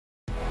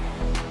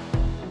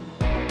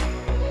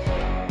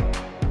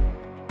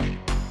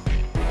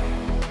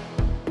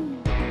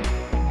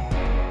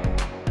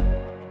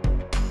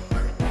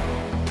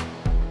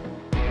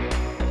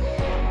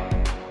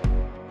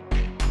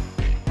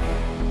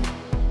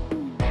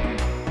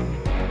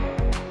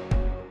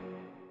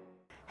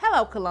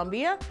Hello,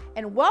 Columbia,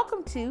 and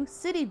welcome to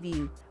City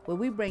View, where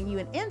we bring you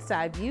an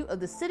inside view of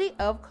the city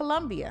of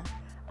Columbia.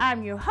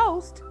 I'm your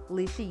host,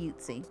 Leisha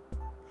Utsi.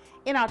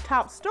 In our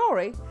top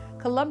story,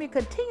 Columbia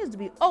continues to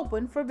be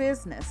open for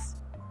business.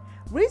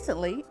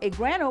 Recently, a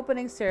grand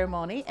opening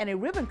ceremony and a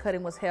ribbon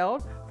cutting was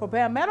held for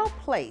Palmetto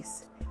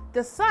Place,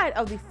 the site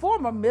of the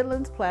former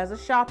Midlands Plaza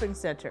Shopping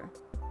Center.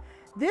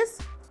 This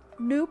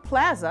new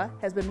plaza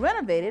has been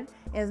renovated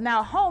and is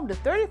now home to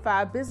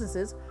 35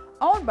 businesses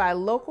owned by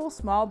local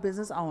small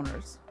business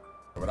owners.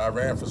 When I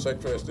ran for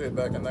Secretary of State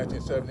back in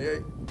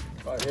 1978,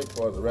 my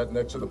headquarters were right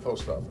next to the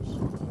post office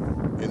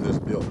in this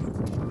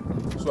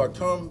building. So I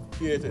come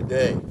here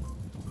today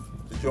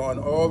to join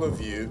all of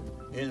you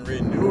in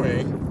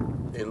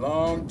renewing a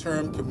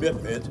long-term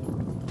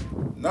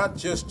commitment, not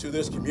just to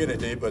this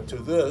community, but to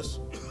this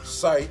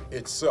site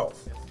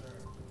itself.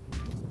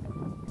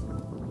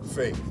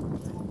 Faith,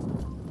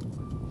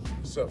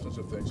 the substance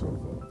of things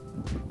hoped for,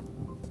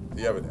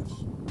 the evidence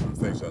of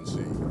things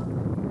unseen.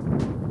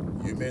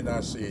 You may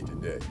not see it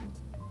today,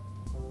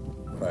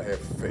 but I have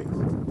faith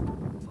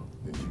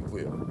that you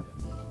will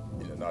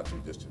in the not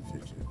too distant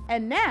future.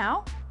 And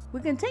now,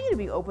 we continue to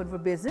be open for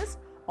business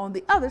on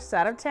the other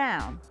side of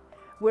town.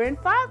 We're in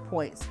Five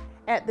Points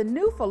at the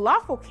new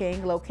Falafel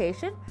King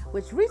location,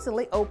 which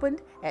recently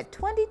opened at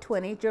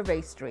 2020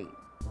 Gervais Street.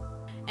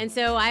 And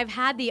so I've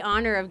had the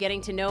honor of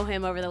getting to know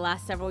him over the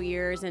last several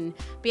years and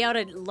be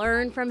able to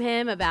learn from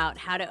him about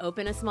how to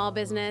open a small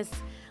business,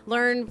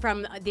 learn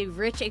from the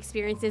rich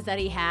experiences that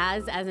he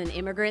has as an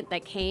immigrant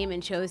that came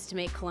and chose to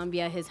make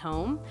Columbia his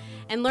home,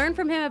 and learn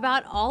from him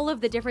about all of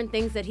the different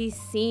things that he's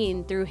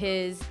seen through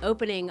his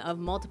opening of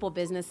multiple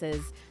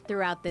businesses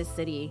throughout this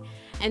city.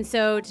 And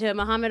so to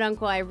Muhammad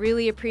Uncle, I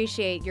really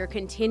appreciate your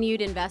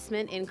continued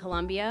investment in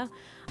Columbia.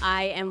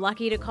 I am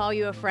lucky to call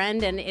you a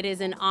friend, and it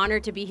is an honor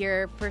to be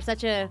here for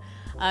such a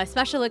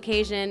special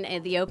occasion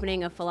at the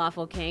opening of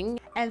Falafel King.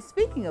 And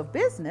speaking of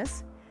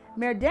business,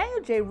 Mayor Daniel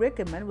J.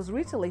 Rickenmann was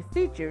recently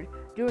featured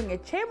during a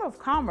Chamber of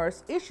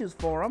Commerce Issues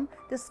Forum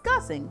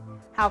discussing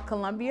how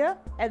Columbia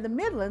and the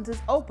Midlands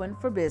is open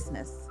for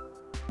business.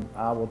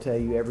 I will tell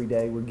you, every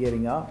day we're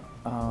getting up,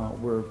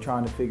 we're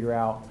trying to figure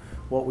out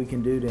what we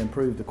can do to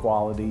improve the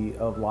quality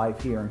of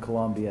life here in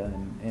Columbia,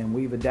 and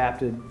we've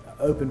adapted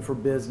open for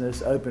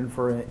business, open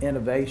for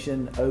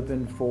innovation,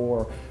 open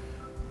for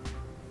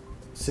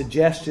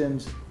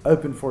suggestions,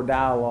 open for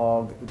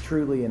dialogue,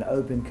 truly an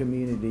open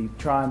community,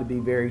 trying to be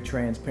very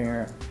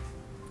transparent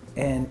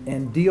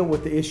and deal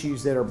with the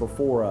issues that are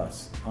before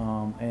us.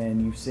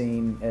 And you've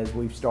seen as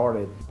we've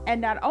started.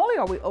 And not only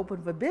are we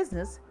open for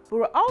business, but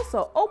we're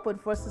also open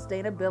for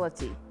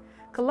sustainability.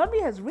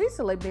 Columbia has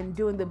recently been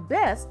doing the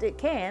best it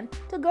can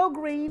to go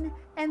green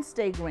and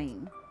stay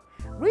green.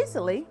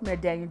 Recently, Mayor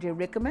Daniel J.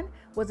 Rickenmann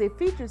was a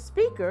featured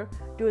speaker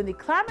during the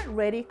Climate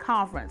Ready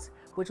Conference,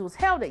 which was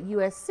held at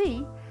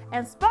USC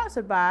and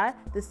sponsored by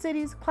the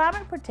city's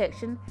Climate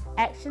Protection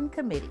Action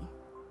Committee.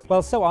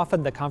 Well, so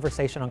often the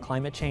conversation on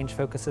climate change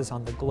focuses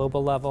on the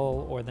global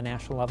level or the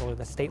national level or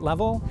the state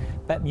level,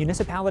 but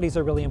municipalities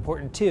are really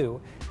important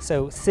too.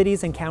 So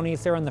cities and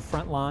counties, they're on the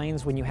front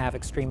lines when you have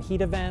extreme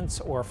heat events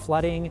or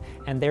flooding,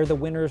 and they're the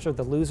winners or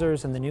the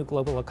losers in the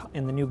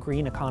new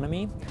green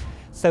economy.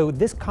 So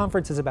this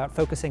conference is about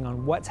focusing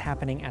on what's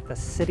happening at the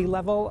city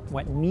level,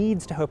 what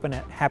needs to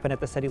happen at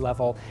the city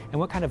level, and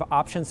what kind of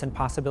options and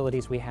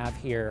possibilities we have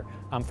here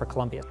for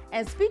Columbia.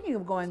 And speaking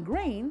of going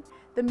green,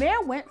 the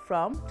mayor went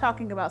from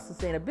talking about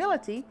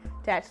sustainability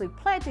to actually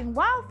planting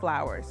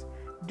wildflowers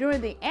during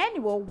the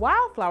annual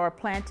wildflower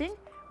planting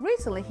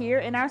recently here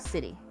in our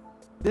city.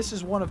 This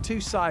is one of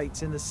two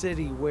sites in the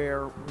city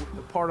where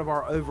part of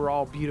our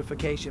overall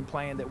beautification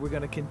plan that we're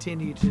going to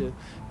continue to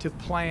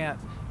plant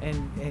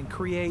and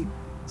create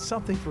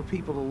something for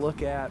people to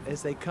look at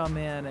as they come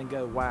in and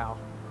go, wow,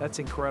 that's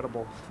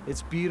incredible.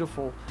 It's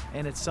beautiful,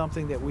 and it's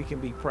something that we can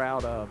be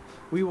proud of.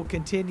 We will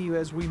continue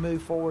as we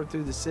move forward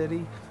through the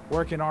city,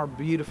 working our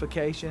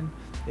beautification.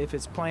 If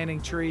it's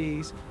planting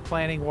trees,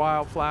 planting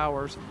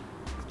wildflowers,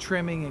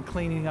 trimming and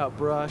cleaning up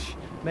brush,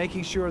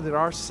 making sure that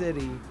our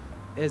city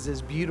is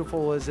as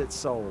beautiful as it's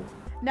soul.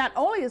 Not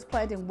only is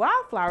planting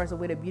wildflowers a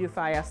way to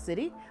beautify our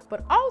city,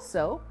 but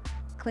also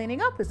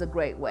cleaning up is a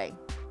great way.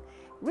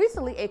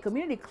 Recently, a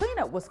community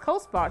cleanup was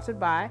co-sponsored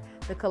by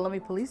the Columbia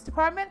Police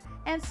Department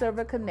and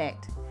Server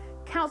Connect.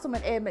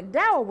 Councilman Ed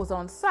McDowell was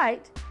on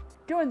site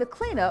during the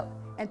cleanup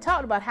and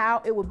talked about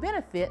how it would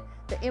benefit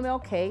the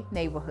MLK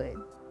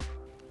neighborhood.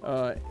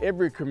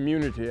 Every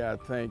community, I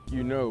think,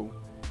 you know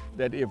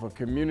that if a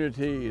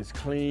community is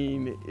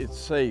clean, it's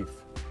safe.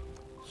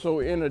 So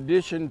in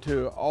addition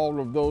to all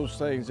of those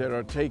things that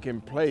are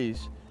taking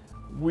place,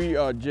 we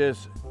are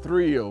just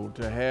thrilled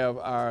to have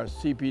our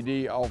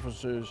CPD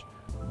officers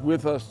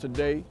with us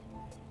today.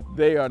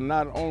 They are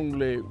not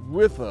only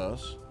with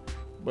us,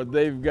 but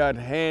they've got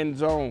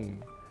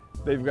hands-on.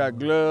 They've got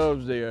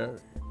gloves, they are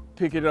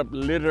picking up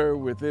litter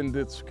within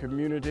this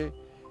community.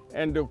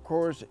 And of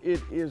course,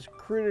 it is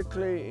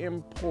critically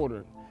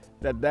important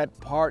that that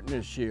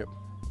partnership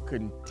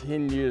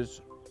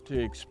continues to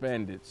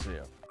expand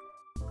itself.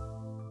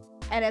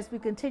 And as we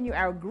continue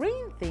our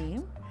green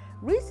theme,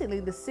 recently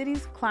the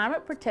city's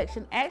Climate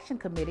Protection Action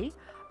Committee,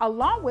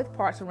 along with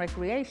Parks and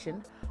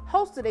Recreation,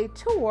 hosted a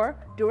tour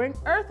during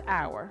Earth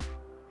Hour.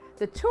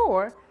 The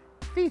tour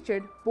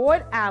featured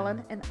Boyd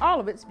Island in all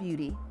of its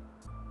beauty.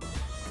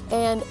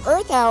 And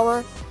Earth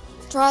Hour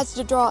tries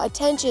to draw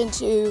attention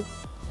to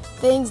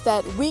things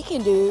that we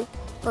can do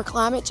for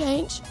climate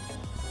change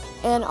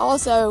and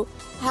also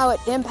how it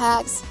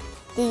impacts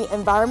the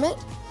environment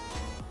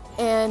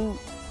and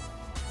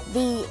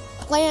the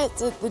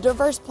plants, the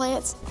diverse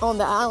plants on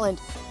the island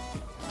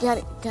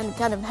can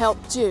kind of help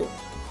too.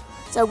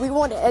 So we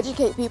want to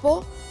educate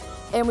people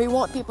and we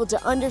want people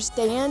to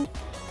understand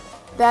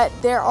that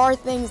there are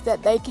things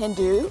that they can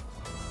do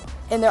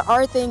and there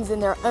are things in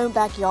their own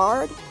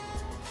backyard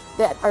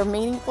that are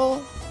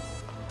meaningful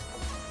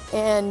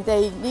and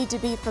they need to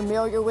be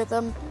familiar with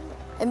them.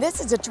 And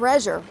this is a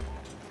treasure,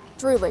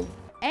 truly.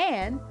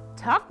 And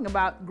talking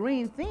about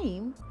green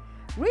theme,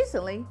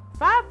 recently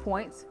 5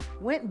 Points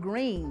went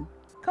green,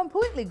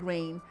 completely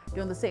green,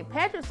 during the St.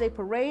 Patrick's Day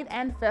Parade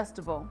and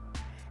Festival.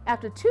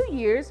 After 2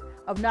 years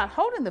of not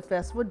holding the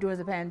festival during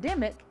the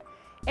pandemic,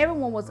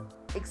 everyone was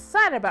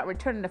excited about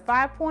returning to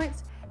 5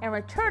 Points and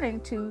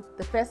returning to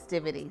the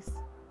festivities.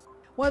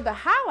 One of the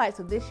highlights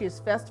of this year's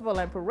festival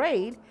and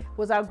parade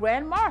was our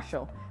Grand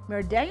Marshal.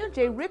 Mayor Daniel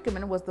J.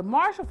 Rickerman was the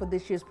marshal for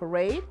this year's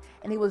parade,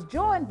 and he was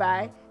joined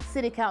by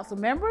City Council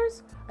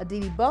members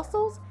Aditi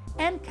Bustles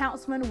and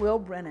Councilman Will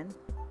Brennan.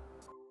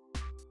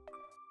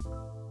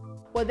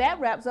 Well, that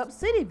wraps up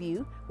City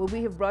View, where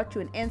we have brought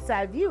you an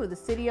inside view of the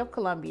City of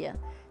Columbia.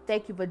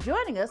 Thank you for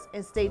joining us,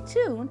 and stay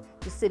tuned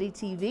to City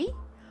TV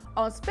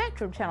on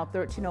Spectrum Channel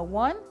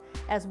 1301,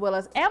 as well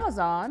as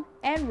Amazon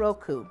and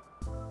Roku.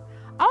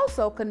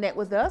 Also, connect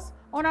with us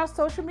on our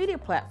social media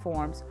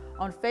platforms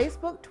on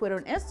Facebook, Twitter,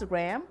 and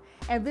Instagram,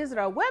 and visit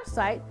our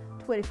website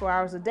 24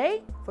 hours a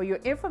day for your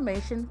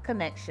information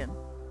connection.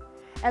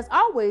 As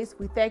always,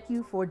 we thank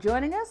you for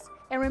joining us,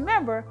 and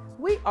remember,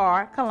 we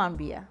are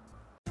Columbia.